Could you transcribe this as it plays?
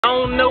I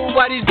don't know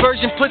why these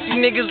virgin pussy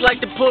niggas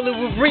like to pull it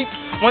with reap.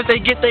 Once they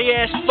get their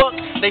ass fucked,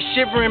 they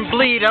shiver and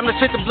bleed. I'ma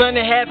sit the blunt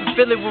in half and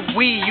fill it with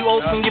weed. You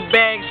open your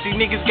bag, see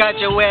niggas got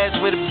your ass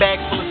with a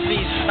bag full of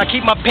seeds. I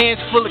keep my pants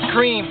full of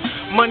cream.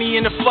 Money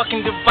in the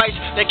fucking device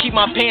that keep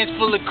my pants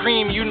full of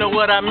cream. You know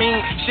what I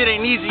mean? Shit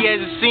ain't easy as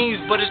it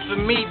seems, but it's for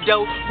me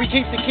though. We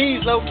keep the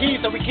keys low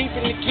key, so we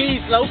keeping the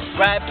keys low.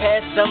 Ride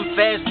past something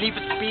fast, need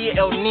for speed,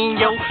 El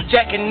Nino.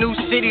 Jackin' New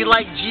City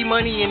like G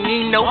Money and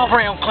Nino.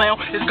 Brown clown,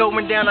 it's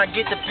going down. I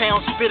get the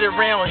pound, spit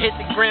around, hit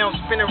the ground,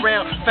 spin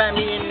around. Find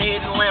me in the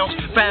hidden lounge,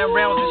 find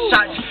rounds and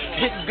shots.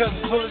 Hit the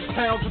guns, bullets,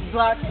 pounds of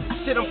block.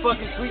 Shit, I'm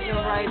fucking tweeting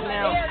right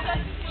now.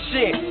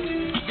 Shit.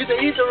 Get the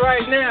ether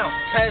right now.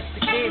 Pass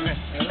the Kevin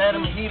and let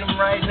him heat him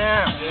right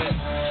now.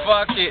 Yeah.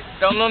 Fuck it.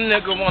 Don't no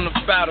nigga wanna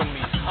battle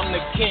me. I'm the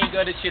king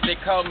of the shit. They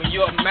call me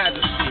your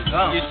majesty.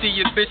 You see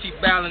your bitch, she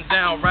bowing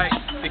down right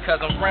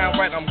because I'm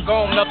round right. I'm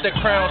going up the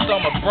crown, so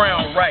I'm a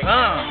brown right.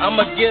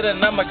 I'ma get her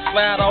and I'ma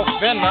slide off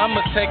in her.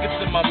 I'ma take it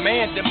to my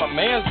man, then my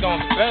man's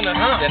gonna spin her.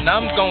 Then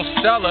I'm gonna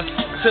sell her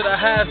to the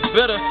highest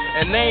bidder.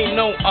 And they ain't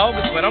no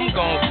August, but I'm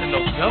going to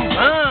November.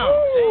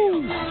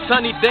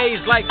 Sunny days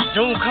like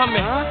June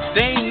coming.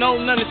 They ain't know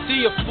nothing to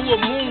see a full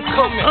moon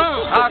coming.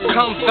 I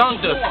come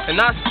thunder and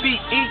I speak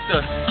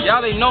ether.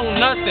 Y'all ain't know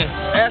nothing.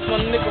 Ask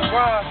my nigga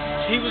Rob.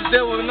 He was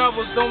there when I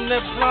was on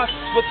that block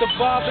with the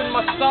bob in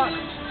my sock.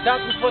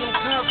 Stopping for them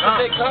cops,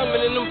 they coming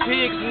in them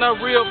pigs and I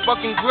real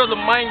fucking grill them.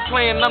 I ain't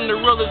playing, I'm the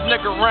realest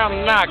nigga around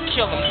and I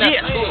kill them.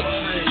 That's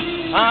it.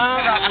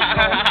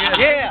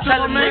 Yeah,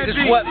 tell them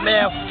niggas what,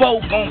 man,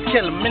 folk gon'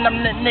 kill him. And I'm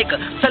that nigga,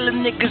 tell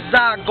them niggas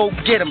I go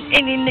get him.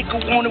 Any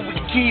nigga want it with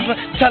Kevin,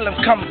 tell him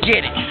come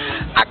get it.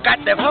 I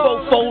got that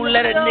fofo,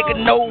 let a nigga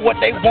know what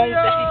they want,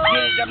 that he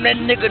get it. I'm that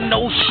nigga,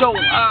 no show,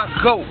 I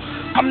go.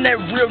 I'm that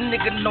real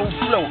nigga, no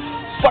flow.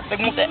 Fuck, they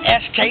want that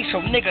SK,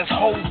 so niggas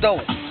hold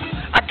though.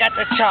 I got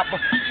that chopper,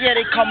 yeah,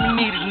 they call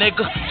me needed,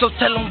 nigga. So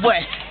tell them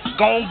what,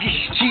 gon' get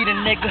cheated,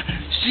 nigga.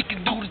 She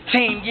can do the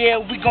team, yeah,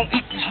 we gon'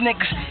 eat these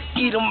niggas.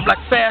 Eat them like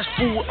fast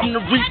food, I'm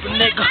the reaper,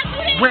 nigga.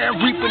 Rare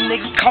reaper,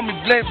 nigga, call me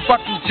Blade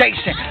fucking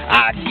Jason.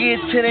 I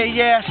get to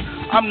their ass,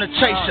 I'm the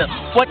chaser.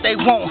 What they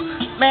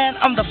want, man,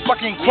 I'm the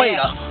fucking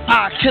equator.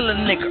 I kill a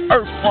nigga,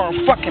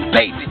 earthworm, fucking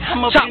baby.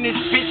 I'm up in this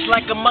bitch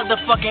like a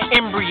motherfucking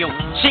embryo.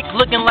 Chick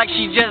looking like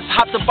she just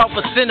hopped up off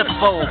a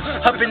centerfold.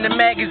 Up in the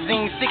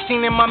magazine,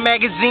 16 in my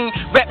magazine.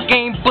 Rap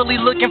game bully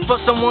looking for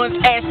someone's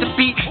ass to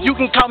beat. You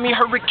can call me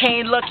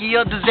Hurricane Lucky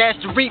or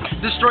Disaster Reap.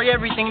 Destroy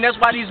everything, that's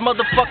why these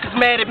motherfuckers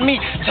mad at me.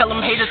 Tell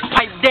them haters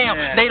pipe down,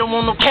 they don't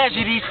want no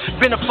casualties.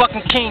 Been a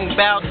fucking king,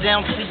 bow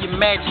down to your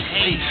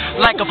majesty.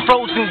 Like a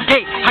frozen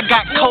gate, I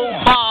got cold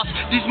bars.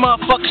 These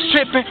motherfuckers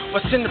tripping,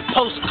 what's in the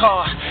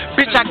postcard?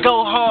 Bitch, I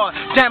go hard,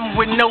 diamond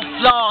with no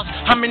flaws.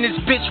 I'm in this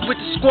bitch with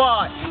the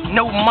squad,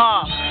 no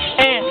mob.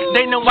 And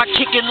they know I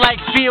kick it like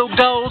field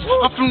goals.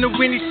 I'm from the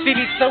Windy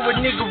City, so a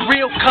nigga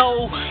real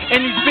cold.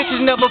 And these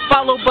bitches never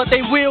follow, but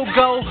they will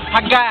go.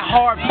 I got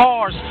hard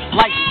bars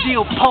like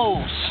steel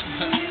poles.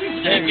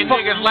 Kicking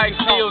niggas like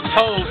steel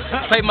toes.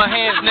 Play my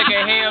hands,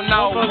 nigga, hell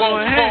no,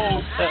 won't fold.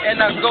 And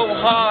I go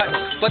hard,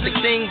 but the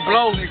thing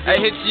blows. I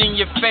hit you in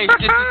your face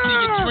just to see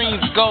your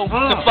dreams go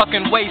to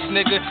fucking waste,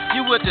 nigga.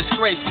 You a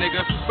disgrace, nigga.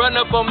 Run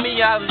up on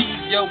me, I'll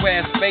leave your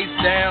ass face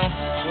down.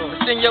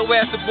 Send your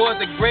ass aboard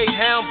the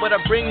Greyhound, but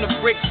I bring the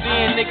bricks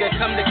in, nigga,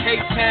 come to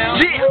Cape Town.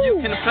 You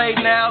can play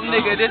now,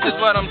 nigga, this is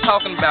what I'm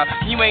talking about.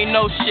 You ain't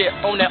no shit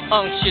on that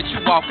shit,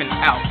 you walking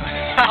out.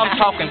 I'm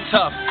talking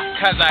tough.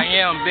 Cause I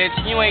am, bitch.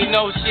 You ain't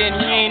no shit,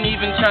 you ain't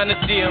even trying to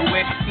deal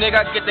with.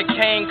 Nigga, I get the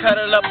cane, cut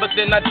it up, but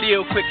then I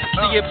deal quick.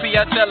 CFP,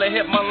 I tell her,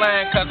 hit my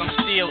line, cause I'm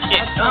still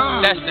it.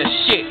 That's the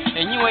shit.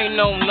 And you ain't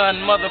know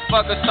none,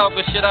 motherfuckers talking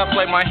shit, I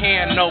play my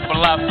hand, no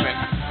bluffing.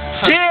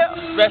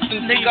 Yeah, rest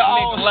in nigga,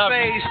 all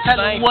space, tell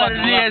them what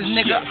it is,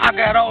 nigga, I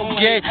got all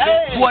gay.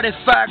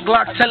 45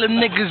 Glock, tell them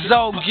niggas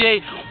all gay.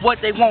 What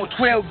they want,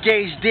 12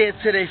 gauge, dead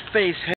to their face.